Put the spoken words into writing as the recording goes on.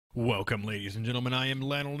Welcome, ladies and gentlemen. I am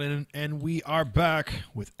Lanolin, and we are back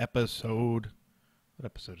with episode... What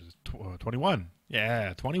episode is it? 21.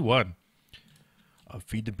 Yeah, 21 of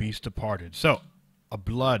Feed the Beast Departed. So, a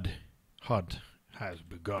blood hunt has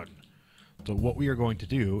begun. So what we are going to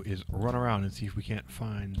do is run around and see if we can't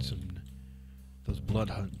find those blood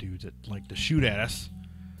hunt dudes that like to shoot at us.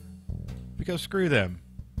 Because screw them.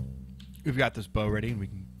 We've got this bow ready and we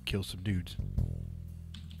can kill some dudes.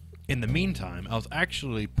 In the meantime, I was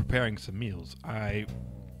actually preparing some meals. I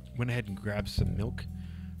went ahead and grabbed some milk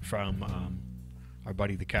from our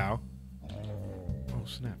buddy the cow. Oh,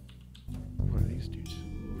 snap. What are these dudes?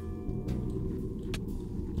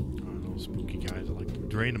 Oh, those spooky guys are like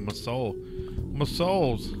draining my soul. My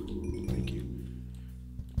souls! Thank you.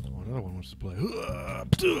 Oh, another one wants to play.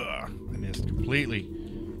 I missed completely.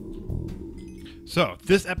 So,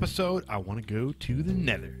 this episode, I want to go to the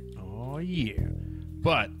Nether. Oh, yeah.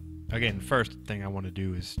 But... again, first thing I want to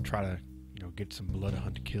do is try to, get some blood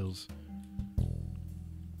hunt kills.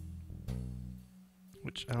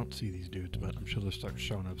 Which, I don't see these dudes, but I'm sure they'll start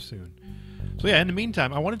showing up soon. So yeah, in the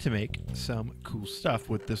meantime, I wanted to make some cool stuff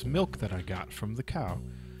with this milk that I got from the cow.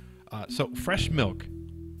 So, fresh milk.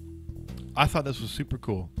 I thought this was super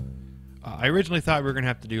cool. I originally thought we were going to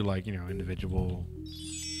have to do, individual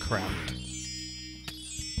craft.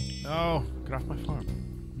 No, get off my farm.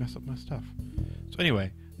 Mess up my stuff. So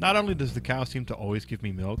anyway... not only does the cow seem to always give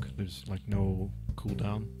me milk, there's no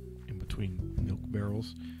cooldown in between milk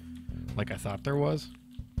barrels, like I thought there was.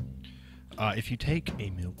 If you take a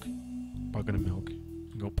bucket of milk,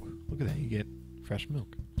 go, look at that, you get fresh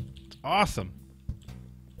milk. It's awesome.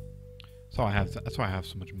 That's why I have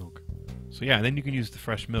so much milk. So yeah, and then you can use the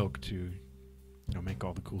fresh milk to, make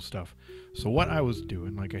all the cool stuff. So what I was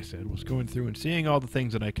doing, like I said, was going through and seeing all the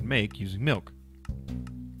things that I can make using milk.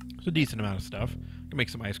 It's a decent amount of stuff. I can make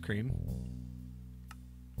some ice cream,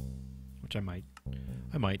 which I might,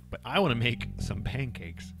 but I want to make some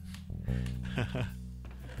pancakes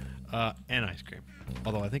and ice cream.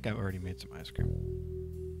 Although I think I've already made some ice cream.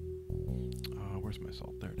 Where's my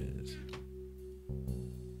salt? There it is.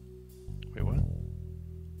 Wait, what?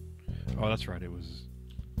 Oh, that's right. It was.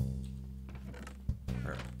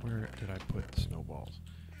 Where did I put the snowballs?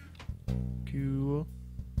 Cool.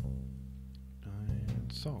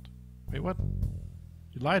 And salt. Wait, what?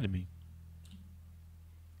 You lied to me.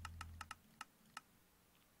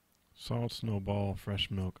 Salt, snowball,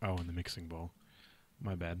 fresh milk. Oh, and the mixing bowl.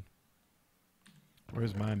 My bad.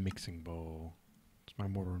 Where's my mixing bowl? It's my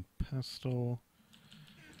mortar and pestle.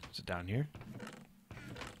 Is it down here?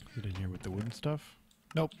 Is it in here with the wooden stuff?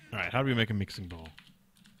 Nope. Alright, how do we make a mixing bowl?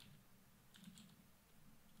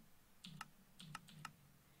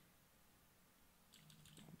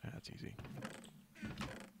 That's easy.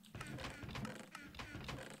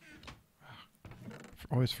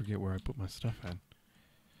 I always forget where I put my stuff at.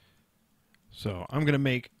 So, I'm going to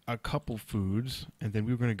make a couple foods, and then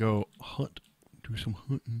we're going to go do some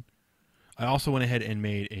hunting. I also went ahead and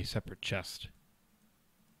made a separate chest.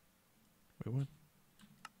 Wait, what?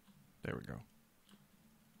 There we go.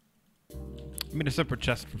 I made a separate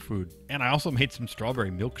chest for food. And I also made some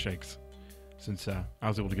strawberry milkshakes, since I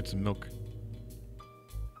was able to get some milk.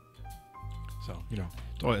 So,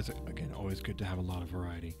 it's always, again, always good to have a lot of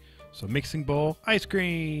variety. So mixing bowl, ice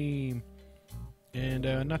cream, and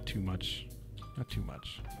not too much. Not too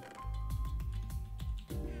much.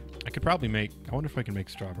 I could probably make. I wonder if I can make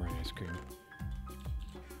strawberry ice cream.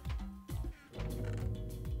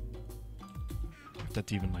 If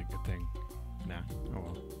that's even a thing. Nah. Oh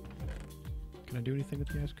well. Can I do anything with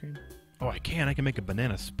the ice cream? Oh, I can. I can make a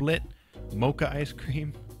banana split, mocha ice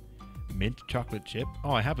cream, mint chocolate chip.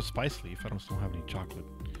 Oh, I have a spice leaf. I don't still have any chocolate.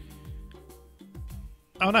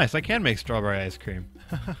 Oh, nice. I can make strawberry ice cream.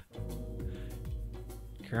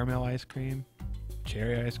 Caramel ice cream,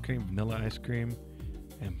 cherry ice cream, vanilla ice cream,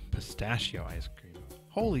 and pistachio ice cream.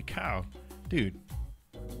 Holy cow. Dude,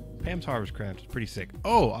 Pam's Harvest Craft is pretty sick.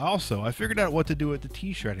 Oh, also, I figured out what to do with the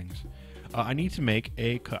tea shreddings. I need to make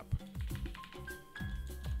a cup.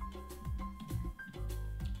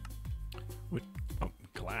 With,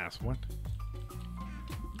 glass. What?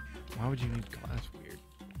 Why would you need glass? Weird.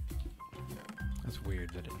 That's weird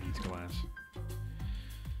that it needs glass.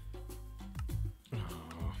 Oh.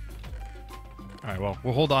 Alright, well,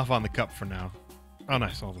 we'll hold off on the cup for now. Oh,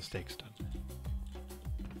 nice. All the steak's done.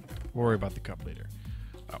 We'll worry about the cup later.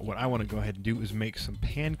 What I want to go ahead and do is make some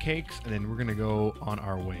pancakes, and then we're going to go on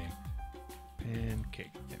our way.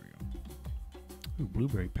 Pancake. There we go. Ooh,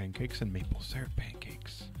 blueberry pancakes and maple syrup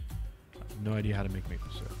pancakes. I have no idea how to make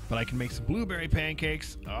maple syrup, but I can make some blueberry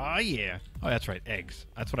pancakes. Oh, yeah. Oh, that's right. Eggs.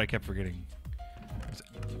 That's what I kept forgetting.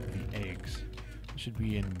 The eggs. should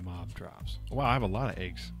be in mob drops. Wow, I have a lot of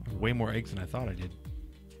eggs. Way more eggs than I thought I did.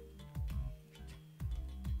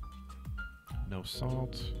 No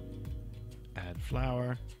salt. Add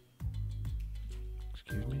flour.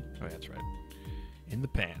 Excuse me? Oh, yeah, that's right. In the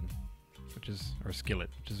pan, or skillet,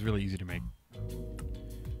 which is really easy to make.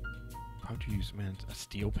 How'd you use, man, a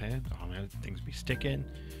steel pan? Oh, man, things be sticking.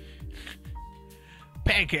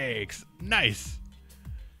 Pancakes! Nice!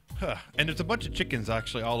 Huh. And there's a bunch of chickens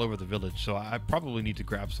actually all over the village, so I probably need to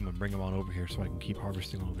grab some and bring them on over here so I can keep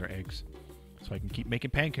harvesting all their eggs. So I can keep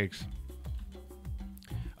making pancakes.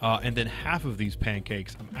 And then half of these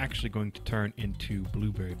pancakes I'm actually going to turn into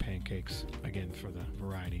blueberry pancakes, again, for the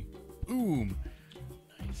variety. Boom!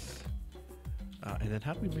 Nice. And then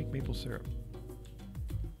how do we make maple syrup?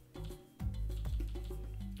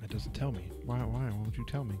 That doesn't tell me. Why won't you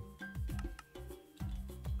tell me?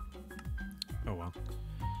 Oh well.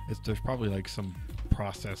 There's probably like some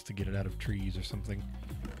process to get it out of trees or something.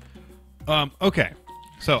 Okay.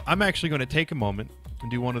 So I'm actually going to take a moment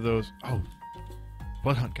and do one of those. Oh,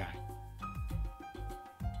 blood hunt guy.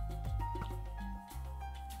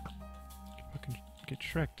 Fucking get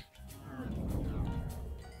shreked.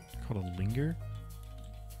 Called a linger.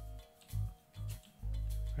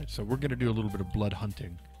 Alright, so we're going to do a little bit of blood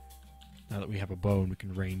hunting. Now that we have a bow and we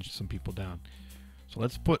can range some people down. So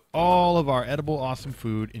let's put all of our edible awesome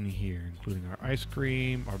food in here, including our ice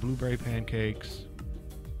cream, our blueberry pancakes.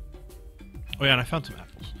 Oh yeah, and I found some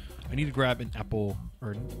apples. I need to grab an apple,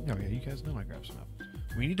 or no, yeah, you guys know I grabbed some apples.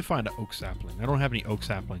 We need to find an oak sapling. I don't have any oak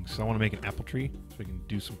saplings, so I want to make an apple tree so we can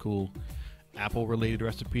do some cool apple-related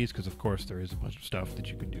recipes, because of course there is a bunch of stuff that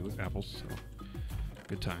you can do with apples, so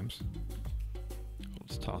good times.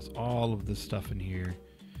 Let's toss all of this stuff in here,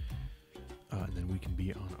 and then we can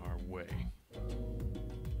be on our way.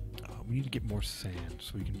 We need to get more sand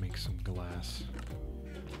so we can make some glass.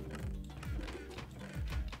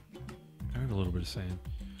 I have a little bit of sand.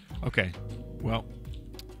 Okay, well,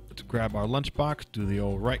 let's grab our lunchbox, do the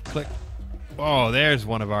old right click. Oh, there's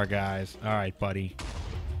one of our guys. All right, buddy. All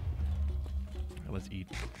right, let's eat.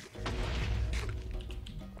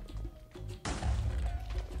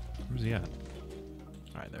 Where's he at? All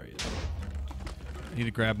right, there he is. I need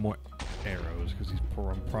to grab more arrows because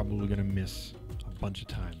I'm probably going to miss a bunch of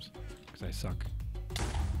times because I suck.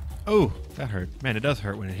 Oh, that hurt. Man, it does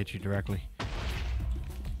hurt when it hits you directly.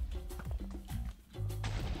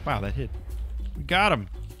 Wow, that hit. We got him.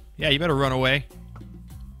 Yeah, you better run away.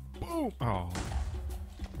 Boom. Oh.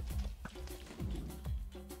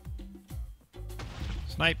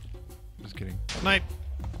 Snipe. Just kidding. Snipe.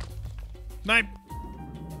 Snipe.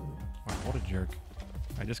 Wow, what a jerk.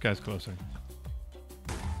 All right, this guy's closer.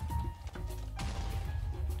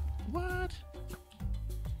 What?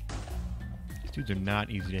 These dudes are not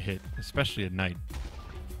easy to hit, especially at night.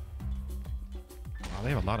 Wow, they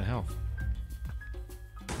have a lot of health.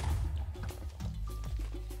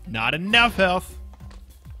 Not enough health.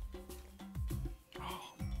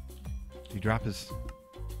 Oh. Did he drop his...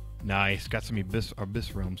 Nice. Got some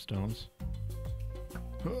Abyss Realm stones.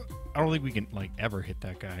 I don't think we can, like, ever hit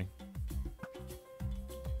that guy.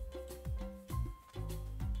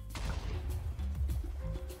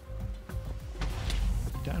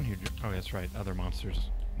 Down here. Oh, that's right. Other monsters.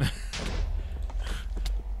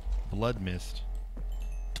 Blood mist.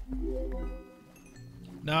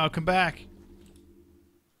 No, come back.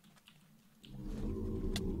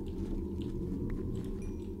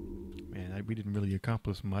 Man, we didn't really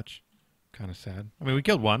accomplish much. Kind of sad. I mean, we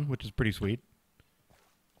killed one, which is pretty sweet.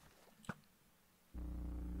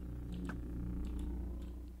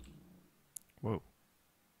 Whoa.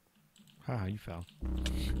 Ha, you fell.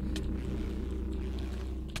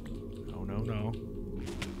 Oh, no, no.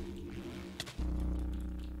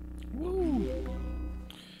 Woo!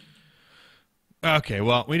 Okay,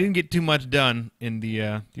 well, we didn't get too much done in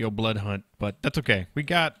the old blood hunt, but that's okay. We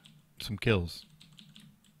got some kills.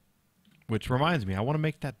 Which reminds me, I want to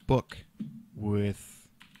make that book with...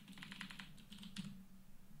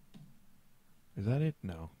 Is that it?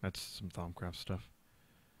 No, that's some Thaumcraft stuff.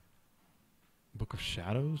 Book of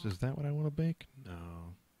Shadows? Is that what I want to make?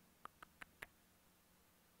 No.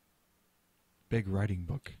 Big writing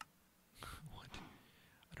book. What?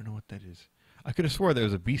 I don't know what that is. I could have swore there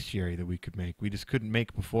was a bestiary that we could make. We just couldn't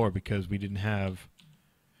make before because we didn't have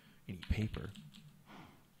any paper.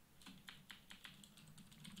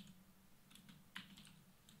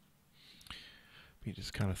 Let me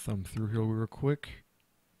just kind of thumb through here real quick.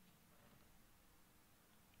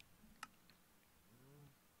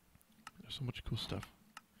 There's so much cool stuff.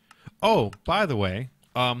 Oh, by the way,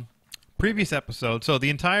 previous episode. So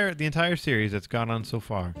the entire series that's gone on so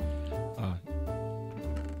far.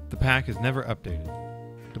 The pack is never updated.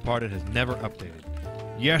 Departed has never updated.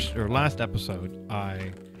 Yes, or last episode,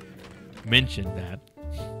 I mentioned that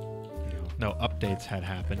no updates had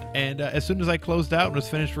happened, and as soon as I closed out and was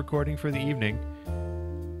finished recording for the evening,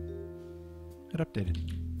 it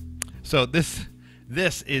updated. So this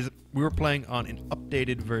is, we were playing on an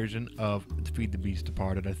updated version of Feed the Beast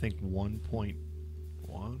Departed, I think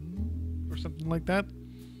 1.1 or something like that.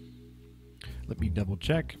 Let me double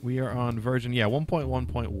check. We are on version,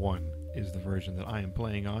 1.1.1 is the version that I am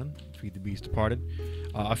playing on, Feed the Beast Departed.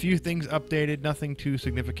 A few things updated, nothing too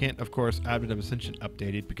significant. Of course, Advent of Ascension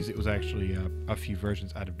updated because it was actually a few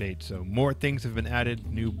versions out of date. So more things have been added,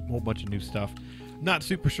 whole bunch of new stuff. Not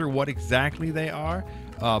super sure what exactly they are,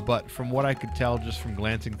 but from what I could tell just from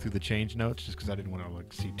glancing through the change notes, just because I didn't want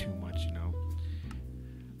to see too much,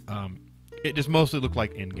 it just mostly looked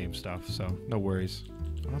like in-game stuff, so no worries.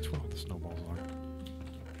 Oh, that's where all the snowballs are.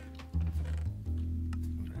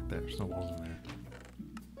 Right there, snowballs in there.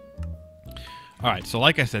 Alright, so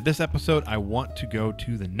like I said, this episode I want to go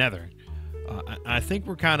to the Nether. I think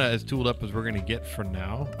we're kind of as tooled up as we're going to get for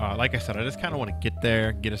now. Like I said, I just kind of want to get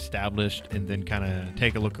there, get established, and then kind of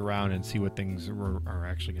take a look around and see what things are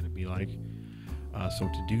actually going to be like. So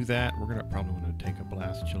to do that, we're going to probably want to take a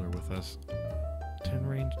blast chiller with us. 10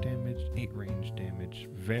 range damage, 8 range damage,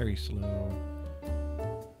 very slow,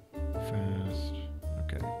 fast.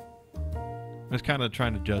 Okay. I was kind of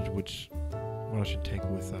trying to judge what I should take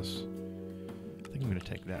with us. I think I'm going to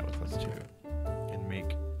take that with us too, and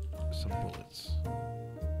make some bullets.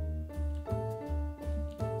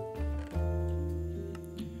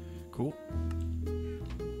 Cool.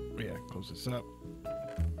 Yeah, close this up.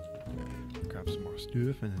 Grab some more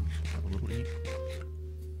stuff and then have a little eat.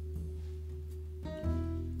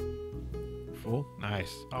 Full.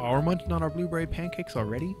 Nice. Oh, we're munching on our blueberry pancakes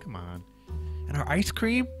already? Come on. And our ice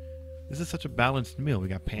cream? This is such a balanced meal. We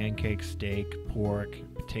got pancakes, steak, pork,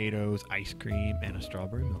 potatoes, ice cream, and a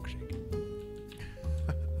strawberry milkshake.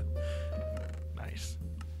 Nice.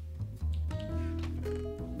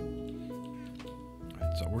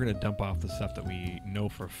 Alright, so we're going to dump off the stuff that we know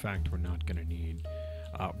for a fact we're not going to need.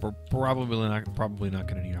 We're probably not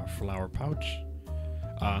going to need our flower pouch.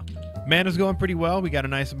 Mana's going pretty well. We got a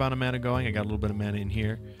nice amount of mana going. I got a little bit of mana in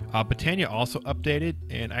here. Botania also updated,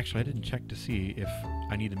 and actually I didn't check to see if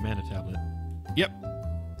I need a mana tablet. Yep.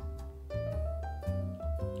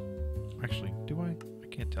 Actually, do I? I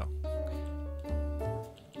can't tell.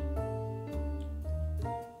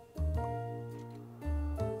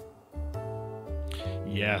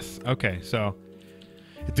 Yes. Okay, so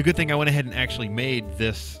it's a good thing I went ahead and actually made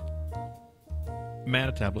this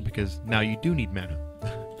mana tablet, because now you do need mana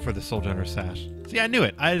for the Soul Generator Sash. See, I knew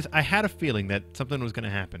it. I had a feeling that something was going to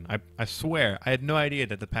happen. I swear, I had no idea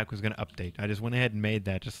that the pack was going to update. I just went ahead and made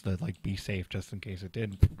that just to be safe, just in case it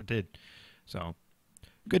did. It did. So,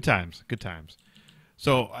 good times. Good times.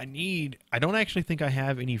 So, I don't actually think I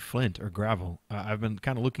have any flint or gravel. I've been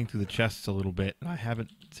kind of looking through the chests a little bit, and I haven't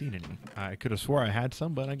seen any. I could have swore I had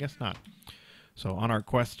some, but I guess not. So, on our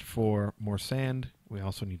quest for more sand, we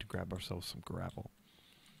also need to grab ourselves some gravel.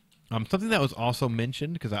 Something that was also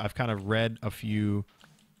mentioned, because I've kind of read a few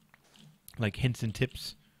hints and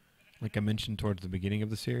tips, like I mentioned towards the beginning of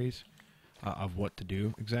the series, of what to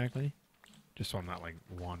do exactly, just so I'm not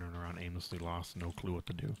wandering around aimlessly lost, no clue what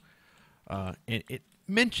to do. It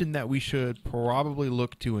mentioned that we should probably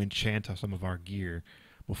look to enchant some of our gear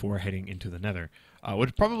before heading into the Nether,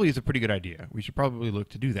 which probably is a pretty good idea. We should probably look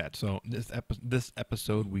to do that. So this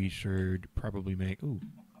episode we should probably make... Ooh.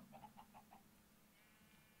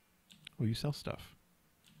 Oh, you sell stuff.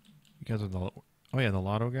 You guys are the... Oh, yeah, the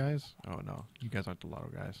lotto guys? Oh, no. You guys aren't the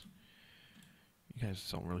lotto guys. You guys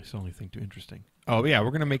don't really sell anything too interesting. Oh, yeah,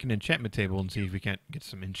 we're going to make an enchantment table and see if we can't get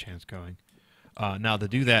some enchants going. Now, to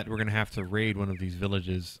do that, we're going to have to raid one of these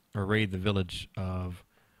villages, or raid the village of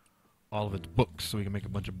all of its books, so we can make a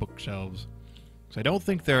bunch of bookshelves. So I don't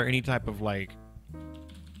think there are any type of,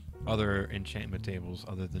 other enchantment tables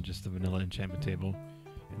other than just the vanilla enchantment table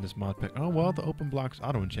in this mod pack. Oh, well, the open blocks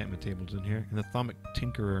auto enchantment tables in here, and the Thaumic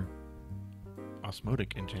Tinkerer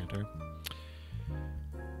osmotic enchanter.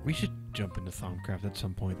 We should jump into Thaumcraft at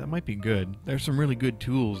some point. That might be good. There's some really good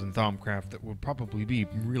tools in Thaumcraft that would probably be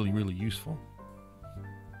really, really useful.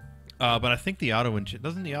 But I think the auto enchant...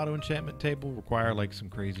 Doesn't the auto enchantment table require, some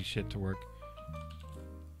crazy shit to work?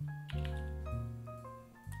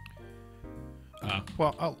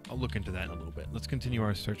 Well, I'll look into that in a little bit. Let's continue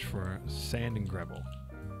our search for sand and gravel.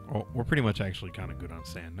 Well, we're pretty much actually kind of good on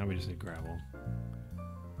sand. Now we just need gravel.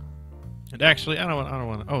 And actually, I don't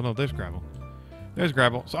want to... Oh, no, there's gravel. There's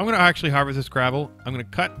gravel. So I'm going to actually harvest this gravel. I'm going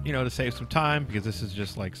to cut, to save some time, because this is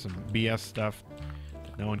just some BS stuff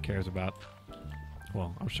no one cares about.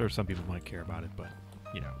 Well, I'm sure some people might care about it, but,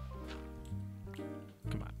 you know.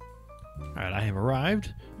 Come on. Alright, I have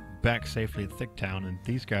arrived back safely at Thick Town, and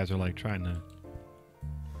these guys are like trying to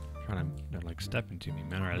they're like stepping to me,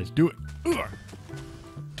 man. Alright, let's do it. Ugh.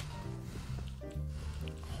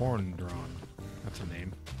 Horn drawn. That's a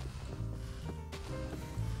name.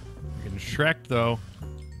 We're getting Shrek though.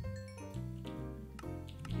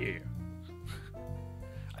 Yeah.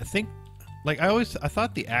 I think, like, I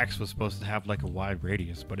thought the axe was supposed to have like a wide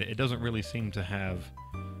radius, but it doesn't really seem to have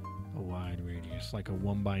a wide radius, like a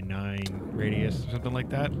 1x9 radius or something like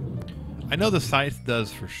that. I know the scythe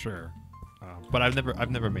does for sure, but I've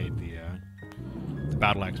never made the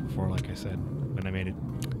battle axe before. Like I said, when I made it.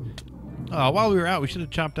 While we were out, we should have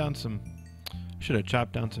chopped down some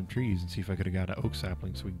trees and see if I could have got an oak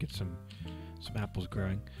sapling so we can get some apples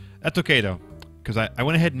growing. That's okay though, because I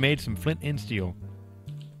went ahead and made some flint and steel.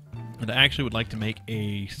 And I actually would like to make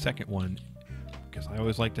a second one, because I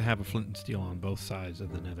always like to have a flint and steel on both sides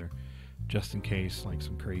of the nether, just in case like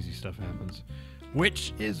some crazy stuff happens,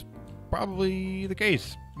 which is probably the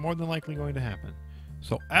case, more than likely going to happen.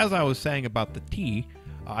 So as I was saying about the tea,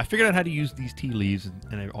 I figured out how to use these tea leaves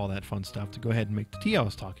and all that fun stuff to go ahead and make the tea I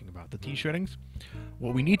was talking about, the tea shreddings.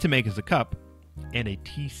 What we need to make is a cup and a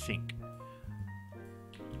tea sink.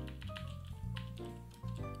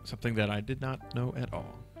 Something that I did not know at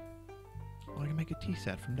all. Oh, I can make a tea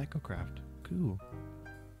set from DecoCraft. Cool.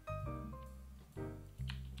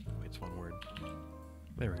 Wait, it's one word.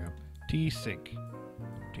 There we go. Tea sink.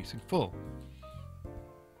 Tea sink full.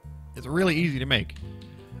 It's really easy to make.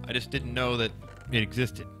 I just didn't know that it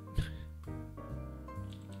existed.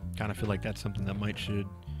 Kind of feel like that's something that should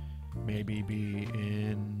maybe be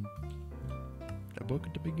in the book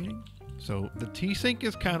at the beginning. So the tea sink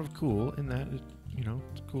is kind of cool in that, you know,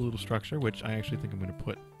 it's a cool little structure, which I actually think I'm going to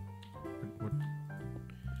put.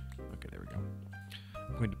 Okay, there we go.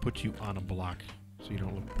 I'm going to put you on a block so you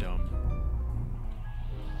don't look dumb.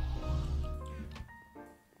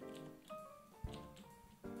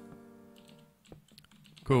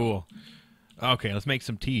 Cool. Okay, let's make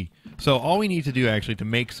some tea. So all we need to do actually to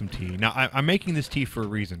make some tea. Now, I'm making this tea for a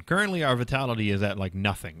reason. Currently, our vitality is at like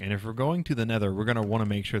nothing. And if we're going to the nether, we're going to want to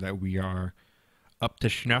make sure that we are up to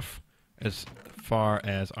snuff as far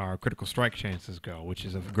as our critical strike chances go, which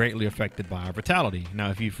is greatly affected by our vitality.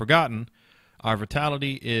 Now, if you've forgotten, our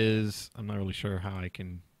vitality is, I'm not really sure how I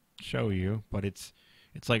can show you, but it's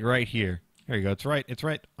like right here. There you go. It's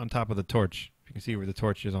right on top of the torch. If you can see where the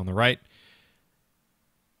torch is on the right.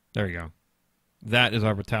 There you go. That is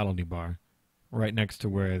our vitality bar. Right next to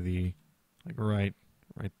where the, like right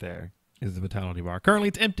there is the vitality bar. Currently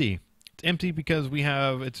it's empty. It's empty because we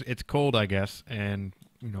have, it's cold, I guess, and,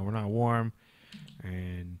 you know, we're not warm,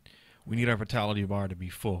 and we need our vitality bar to be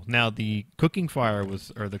full. Now, the cooking fire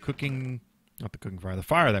was, or the cooking, not the cooking fire, the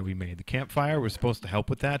fire that we made, the campfire was supposed to help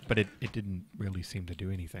with that, but it didn't really seem to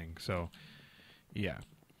do anything, so, yeah.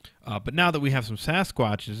 But now that we have some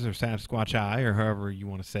Sasquatches, or Sasquatch-eye, or however you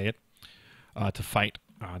want to say it, to fight,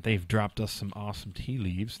 they've dropped us some awesome tea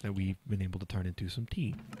leaves that we've been able to turn into some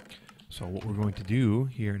tea. So what we're going to do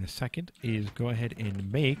here in a second is go ahead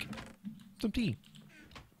and make some tea.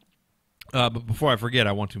 But before I forget,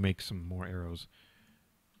 I want to make some more arrows,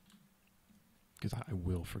 because I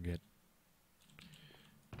will forget.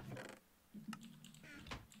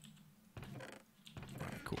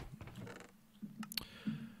 Alright, cool.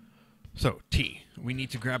 So, tea. We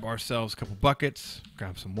need to grab ourselves a couple buckets,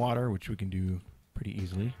 grab some water, which we can do pretty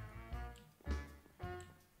easily.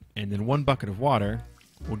 And then 1 bucket of water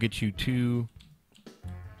will get you 2,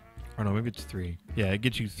 or no, maybe it's 3. Yeah, it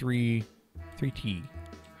gets you 3 tea.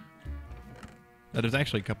 Now, there's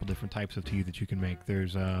actually a couple different types of tea that you can make.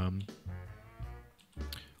 There's, let's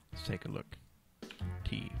take a look.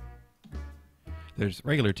 Tea. There's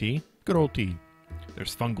regular tea, good old tea.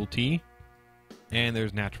 There's fungal tea, and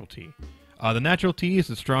there's natural tea. The natural tea is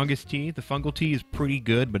the strongest tea. The fungal tea is pretty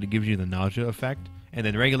good, but it gives you the nausea effect. And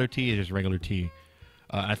then regular tea is just regular tea.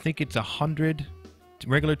 I think it's 100.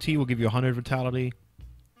 Regular tea will give you 100 vitality.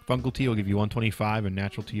 Fungal tea will give you 125, and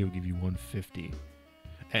natural tea will give you 150.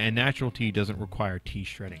 And natural tea doesn't require tea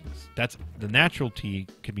shreddings. The natural tea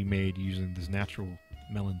can be made using these natural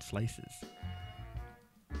melon slices.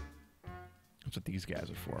 That's what these guys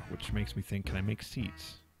are for, which makes me think, can I make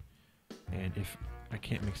seeds? And if I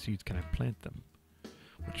can't make seeds, can I plant them?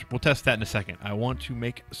 Which we'll test that in a second. I want to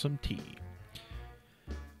make some tea.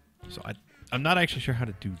 So I'm not actually sure how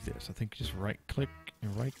to do this. I think just right click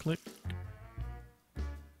and right click.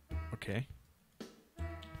 Okay.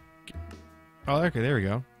 Oh, okay, there we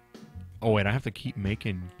go. Oh wait, I have to keep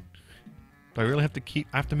making. Do I really have to keep?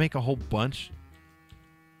 I have to make a whole bunch.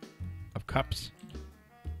 cups.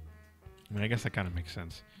 I mean, I guess that kind of makes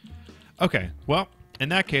sense. Okay, well, in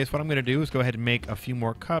that case, what I'm going to do is go ahead and make a few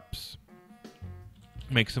more cups,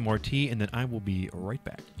 make some more tea, and then I will be right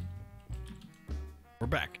back. We're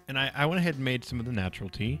back. And I went ahead and made some of the natural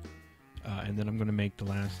tea, and then I'm going to make the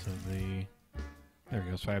last of the... There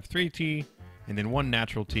we go. So I have 3 tea, and then 1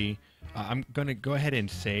 natural tea. I'm going to go ahead and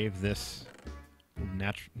save this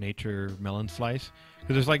nature melon slice,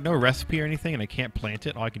 because there's like no recipe or anything, and I can't plant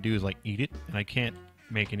it. All I can do is like eat it, and I can't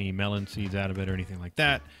make any melon seeds out of it or anything like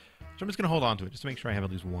that. So I'm just going to hold on to it just to make sure I have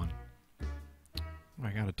at least 1. Oh,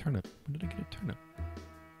 I got a turnip. When did I get a turnip?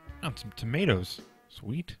 Oh, some tomatoes.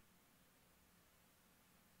 Sweet.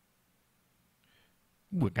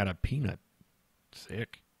 Ooh, I got a peanut.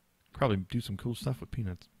 Sick. Probably do some cool stuff with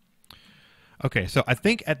peanuts. Okay, so I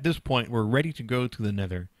think at this point we're ready to go to the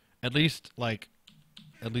Nether. At least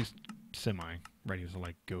semi ready to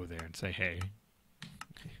like go there and say hey,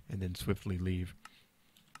 and then swiftly leave.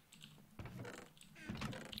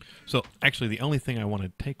 So actually, the only thing I want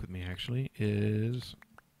to take with me actually is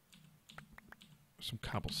some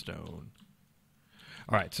cobblestone.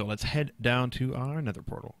 All right, so let's head down to our Nether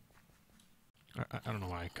portal. I don't know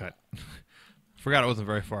why I cut. Forgot it wasn't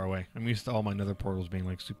very far away. I'm used to all my Nether portals being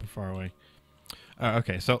like super far away.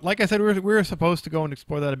 Okay, so like I said, we were supposed to go and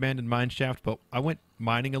explore that abandoned mine shaft, but I went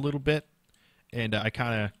mining a little bit, and I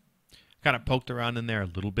kind of poked around in there a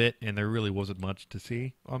little bit, and there really wasn't much to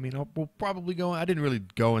see. I mean, we'll probably go. I didn't really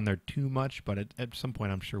go in there too much, but at some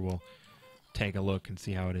point, I'm sure we'll take a look and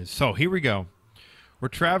see how it is. So here we go. We're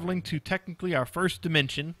traveling to technically our first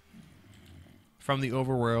dimension from the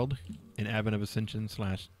overworld in Advent of Ascension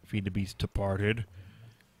 / Feed the Beast Departed.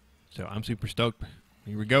 So I'm super stoked.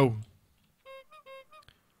 Here we go.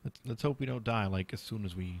 Let's hope we don't die like as soon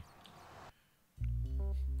as we...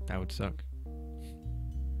 That would suck.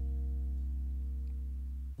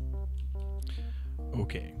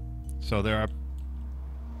 Okay. So there are...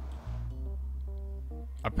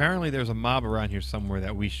 Apparently there's a mob around here somewhere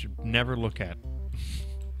that we should never look at.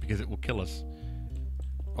 Because it will kill us.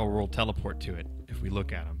 Or we'll teleport to it if we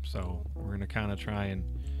look at them. So we're going to kind of try and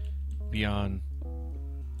be on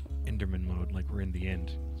Enderman mode like we're in the end.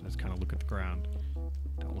 So let's kind of look at the ground.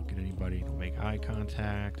 Don't look at anybody. Don't make eye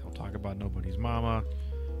contact. Don't talk about nobody's mama.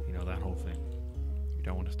 You know, that whole thing. We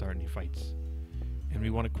don't want to start any fights. And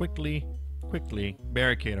we want to quickly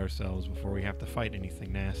barricade ourselves before we have to fight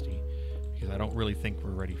anything nasty. Because I don't really think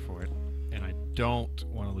we're ready for it. And I don't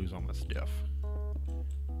want to lose all my stuff.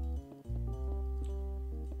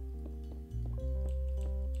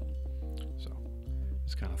 So,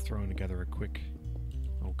 just kind of throwing together a quick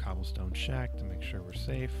little cobblestone shack to make sure we're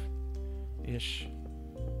safe-ish.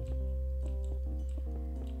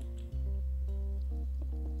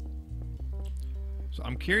 So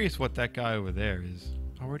I'm curious what that guy over there is.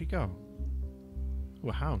 Oh, where'd he go? Oh,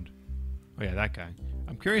 a hound. Oh yeah, that guy.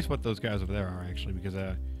 I'm curious what those guys over there are actually, because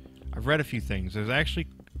I've read a few things. There's actually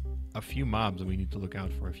a few mobs that we need to look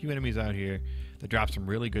out for. A few enemies out here that drop some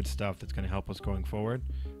really good stuff that's going to help us going forward.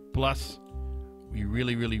 Plus, we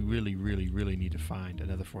really need to find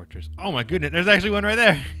another fortress. Oh my goodness, there's actually one right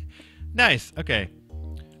there. Nice. Okay.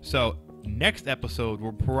 So, next episode,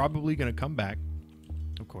 we're probably going to come back,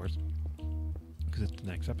 of course, because it's the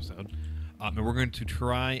next episode. And we're going to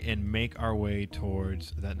try and make our way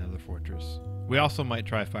towards that Nether fortress. We also might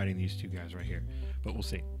try fighting these 2 guys right here, but we'll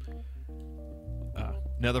see.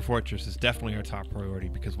 Nether fortress is definitely our top priority,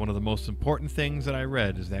 because one of the most important things that I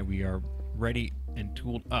read is that we are ready and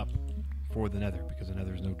tooled up for the Nether, because the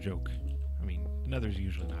Nether is no joke. I mean, the Nether is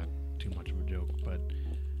usually not too much of a joke, but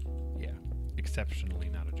yeah, exceptionally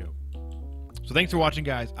not a joke. So thanks for watching,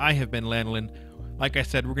 guys. I have been Lanolin. Like I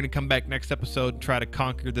said, we're going to come back next episode, try to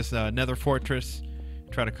conquer this Nether fortress,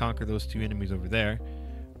 try to conquer those 2 enemies over there.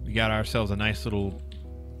 We got ourselves a nice little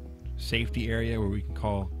safety area where we can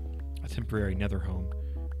call a temporary Nether home.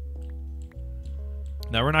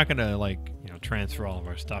 Now, we're not going to, like, you know, transfer all of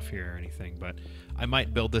our stuff here or anything, but I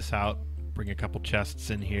might build this out, bring a couple chests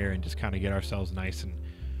in here, and just kind of get ourselves nice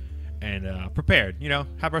and prepared, you know,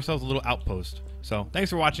 have ourselves a little outpost. So thanks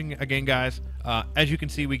for watching again, guys. As you can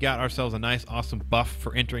see, we got ourselves a nice, awesome buff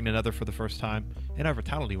for entering the Nether for the first time, and our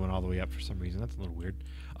vitality went all the way up for some reason. That's a little weird.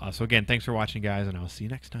 So again, thanks for watching, guys, and I'll see you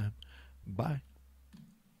next time. Bye.